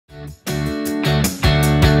The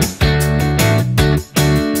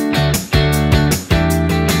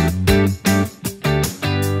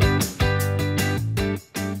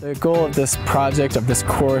goal of this project, of this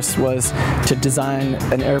course, was to design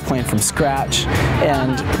an airplane from scratch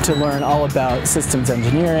and to learn all about systems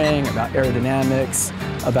engineering, about aerodynamics,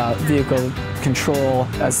 about vehicle control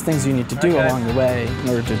as things you need to do along the way in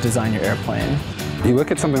order to design your airplane. You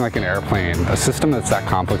look at something like an airplane, a system that's that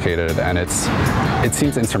complicated, and it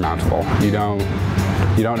seems insurmountable. You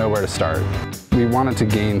don't know where to start. We wanted to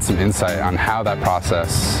gain some insight on how that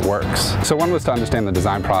process works. So one was to understand the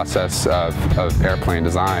design process of airplane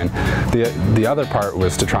design. The other part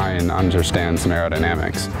was to try and understand some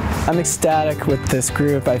aerodynamics. I'm ecstatic with this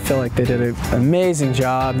group. I feel like they did an amazing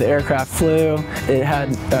job. The aircraft flew. It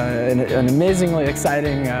had an amazingly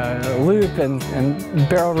exciting loop and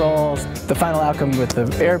barrel rolls. The final outcome with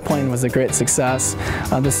the airplane was a great success.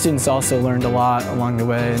 The students also learned a lot along the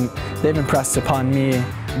way, and they've impressed upon me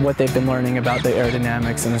what they've been learning about the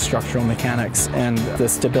aerodynamics and the structural mechanics and the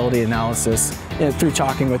stability analysis. Through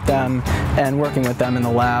talking with them and working with them in the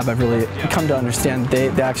lab, I've really come to understand they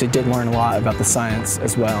actually did learn a lot about the science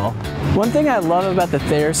as well. One thing I love about the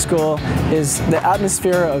Thayer School is the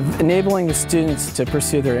atmosphere of enabling the students to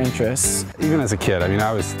pursue their interests. Even as a kid, I mean,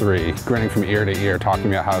 I was 3, grinning from ear to ear, talking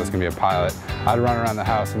about how I was going to be a pilot. I'd run around the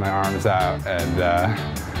house with my arms out and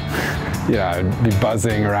I'd be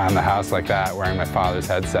buzzing around the house like that, wearing my father's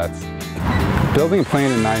headsets. Building a plane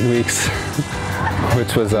in 9 weeks,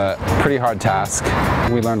 which was a pretty hard task.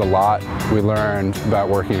 We learned a lot. We learned about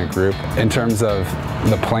working in a group. In terms of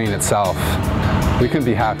the plane itself, we couldn't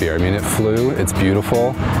be happier. I mean, it flew, it's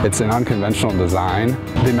beautiful, it's an unconventional design.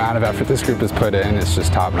 The amount of effort this group has put in is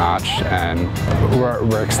just top-notch, and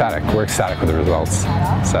we're ecstatic. We're ecstatic with the results.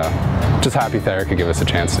 So, just happy Thayer could give us a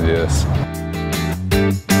chance to do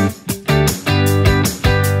this.